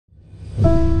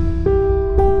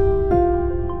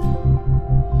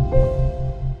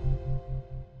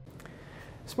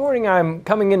morning I'm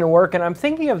coming into work and I'm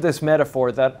thinking of this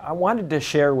metaphor that I wanted to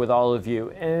share with all of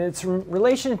you, and it's in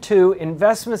relation to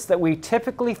investments that we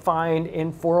typically find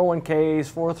in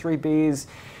 401ks, 403bs,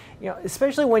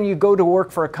 especially when you go to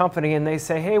work for a company and they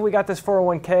say, hey, we got this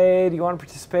 401k, do you want to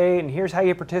participate, and here's how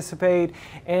you participate,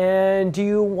 and do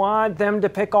you want them to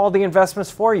pick all the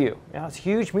investments for you? It's a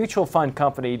huge mutual fund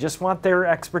company, you just want their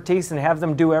expertise and have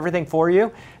them do everything for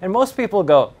you, and most people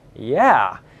go,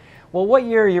 yeah. Well, what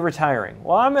year are you retiring?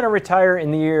 Well, I'm going to retire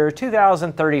in the year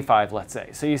 2035, let's say.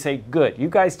 So you say, good, you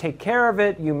guys take care of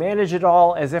it, you manage it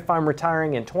all as if I'm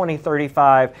retiring in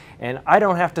 2035 and I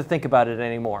don't have to think about it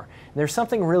anymore. And there's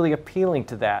something really appealing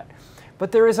to that.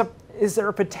 But is there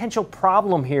a potential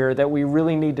problem here that we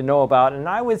really need to know about? And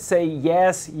I would say,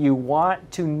 yes, you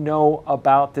want to know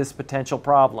about this potential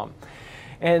problem.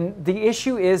 And the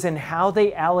issue is in how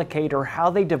they allocate or how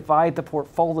they divide the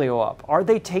portfolio up. Are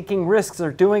they taking risks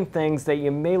or doing things that you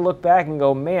may look back and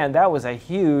go, man, that was a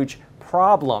huge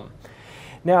problem?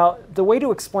 Now, the way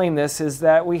to explain this is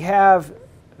that we have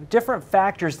different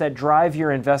factors that drive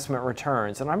your investment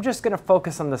returns. And I'm just going to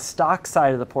focus on the stock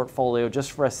side of the portfolio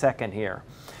just for a second here.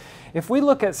 If we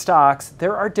look at stocks,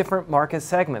 there are different market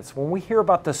segments. When we hear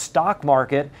about the stock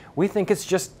market, we think it's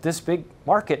just this big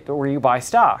market where you buy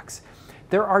stocks.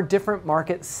 There are different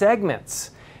market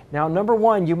segments. Now, number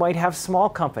one, you might have small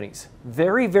companies,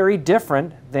 very, very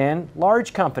different than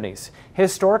large companies.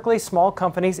 Historically, small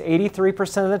companies,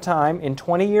 83% of the time in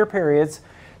 20-year periods,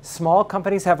 small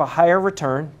companies have a higher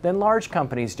return than large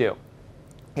companies do.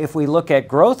 If we look at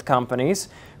growth companies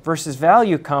versus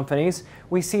value companies,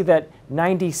 we see that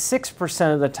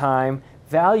 96% of the time,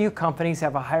 value companies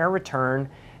have a higher return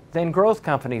than growth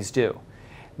companies do.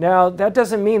 Now, that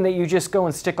doesn't mean that you just go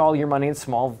and stick all your money in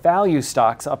small value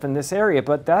stocks up in this area,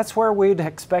 but that's where we'd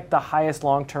expect the highest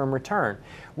long-term return.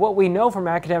 What we know from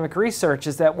academic research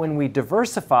is that when we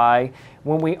diversify,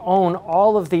 when we own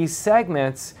all of these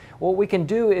segments, what we can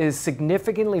do is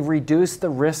significantly reduce the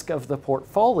risk of the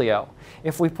portfolio.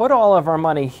 If we put all of our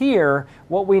money here,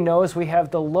 what we know is we have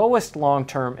the lowest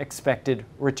long-term expected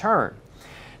return.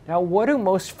 Now, what do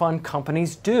most fund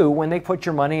companies do when they put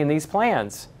your money in these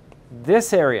plans?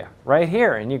 This area right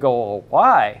here, and you go, well,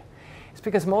 why? It's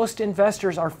because most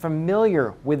investors are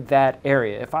familiar with that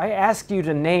area. If I asked you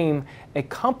to name a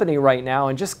company right now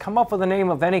and just come up with the name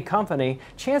of any company,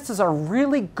 chances are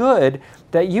really good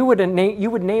that you would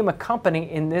name a company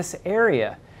in this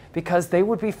area because they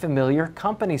would be familiar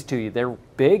companies to you. They're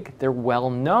big, they're well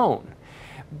known.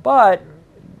 But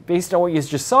based on what you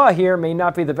just saw here, may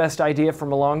not be the best idea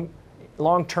from a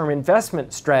long-term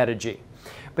investment strategy.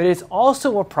 But it's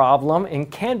also a problem and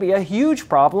can be a huge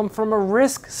problem from a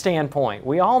risk standpoint.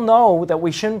 We all know that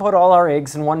we shouldn't put all our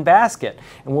eggs in one basket.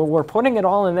 And when we're putting it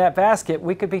all in that basket,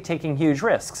 we could be taking huge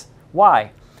risks.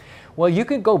 Why? Well, you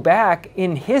could go back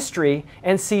in history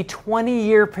and see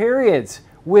 20-year periods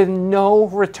with no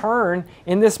return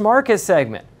in this market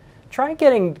segment. Try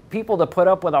getting people to put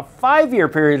up with a 5-year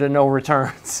period of no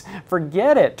returns.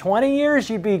 Forget it. 20 years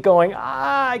you'd be going,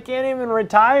 I can't even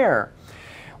retire.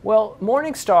 Well,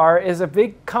 Morningstar is a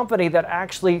big company that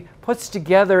actually puts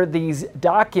together these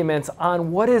documents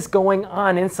on what is going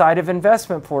on inside of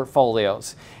investment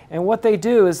portfolios. And what they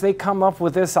do is they come up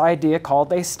with this idea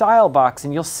called a style box,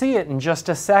 and you'll see it in just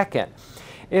a second.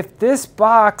 If this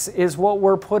box is what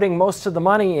we're putting most of the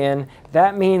money in,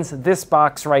 that means this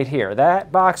box right here.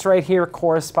 That box right here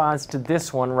corresponds to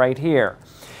this one right here.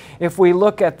 If we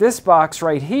look at this box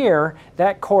right here,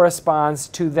 that corresponds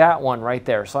to that one right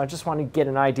there. So I just want to get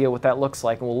an idea what that looks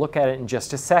like, and we'll look at it in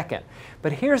just a second.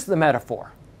 But here's the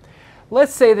metaphor.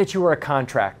 Let's say that you were a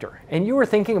contractor, and you were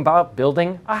thinking about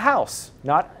building a house.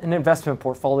 Not an investment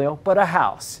portfolio, but a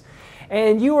house.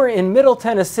 And you were in Middle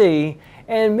Tennessee,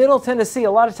 and Middle Tennessee,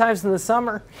 a lot of times in the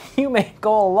summer, you may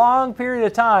go a long period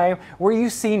of time where you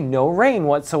see no rain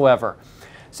whatsoever.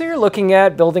 So you're looking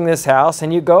at building this house,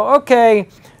 and you go, okay,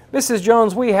 Mrs.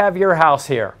 Jones, we have your house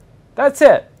here. That's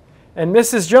it. And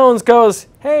Mrs. Jones goes,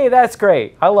 hey, that's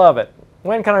great. I love it.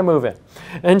 When can I move in?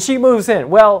 And she moves in.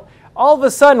 Well, all of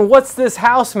a sudden, what's this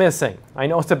house missing? I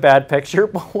know it's a bad picture,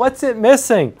 but what's it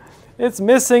missing? It's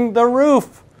missing the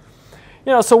roof.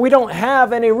 So we don't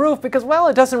have any roof because, well,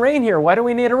 it doesn't rain here. Why do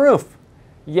we need a roof?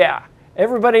 Yeah,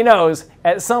 everybody knows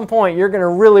at some point you're going to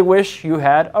really wish you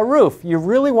had a roof. You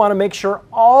really want to make sure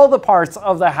all the parts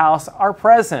of the house are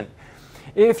present.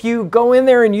 If you go in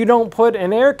there and you don't put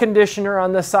an air conditioner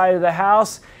on the side of the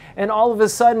house, and all of a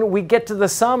sudden we get to the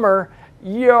summer,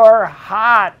 you're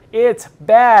hot, it's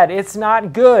bad, it's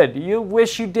not good. You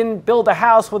wish you didn't build a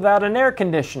house without an air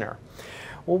conditioner.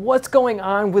 Well, what's going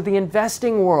on with the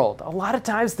investing world? A lot of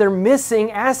times they're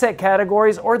missing asset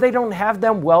categories or they don't have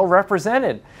them well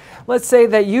represented. Let's say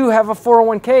that you have a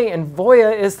 401k and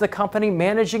Voya is the company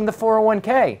managing the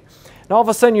 401k. And all of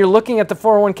a sudden you're looking at the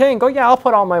 401k and go, yeah, I'll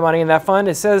put all my money in that fund.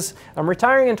 It says I'm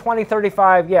retiring in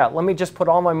 2035. Yeah, let me just put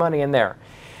all my money in there.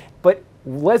 But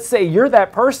let's say you're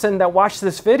that person that watched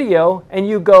this video and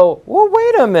you go, well,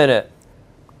 wait a minute.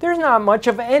 There's not much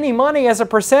of any money as a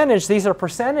percentage. These are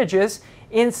percentages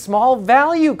in small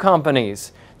value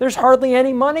companies. There's hardly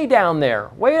any money down there.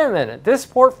 Wait a minute, this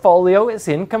portfolio is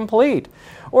incomplete.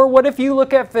 Or what if you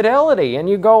look at Fidelity and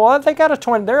you go, well,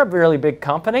 they're a really big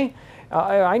company.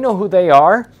 I know who they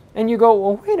are. And you go,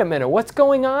 well, wait a minute, what's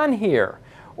going on here?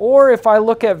 Or if I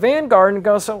look at Vanguard and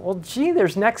go, well, gee,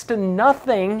 there's next to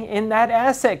nothing in that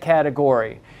asset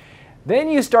category. Then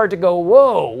you start to go,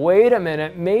 whoa, wait a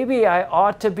minute, maybe I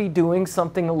ought to be doing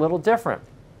something a little different.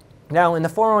 Now, in the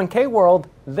 401k world,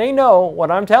 they know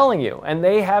what I'm telling you, and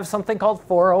they have something called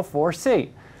 404c.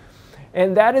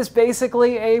 And that is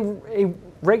basically a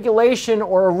regulation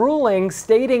or a ruling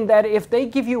stating that if they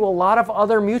give you a lot of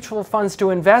other mutual funds to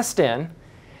invest in,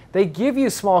 they give you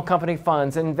small company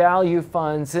funds and value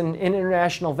funds and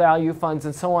international value funds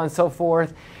and so on and so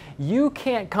forth, you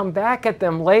can't come back at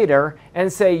them later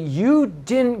and say, you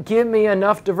didn't give me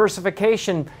enough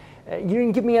diversification, you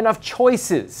didn't give me enough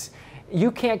choices. You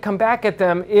can't come back at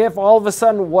them if all of a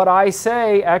sudden what I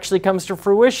say actually comes to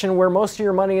fruition where most of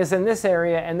your money is in this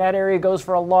area and that area goes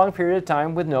for a long period of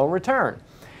time with no return.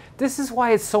 This is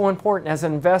why it's so important as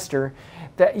an investor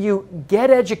that you get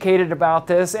educated about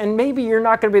this, and maybe you're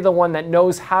not going to be the one that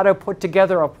knows how to put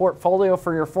together a portfolio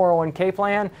for your 401k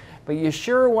plan, but you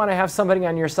sure want to have somebody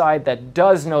on your side that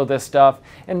does know this stuff.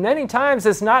 And many times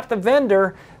it's not the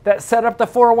vendor that set up the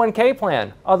 401k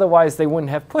plan. Otherwise, they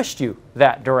wouldn't have pushed you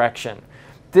that direction.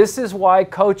 This is why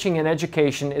coaching and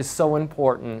education is so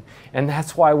important, and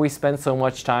that's why we spend so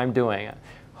much time doing it.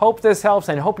 Hope this helps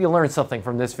and hope you learned something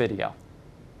from this video.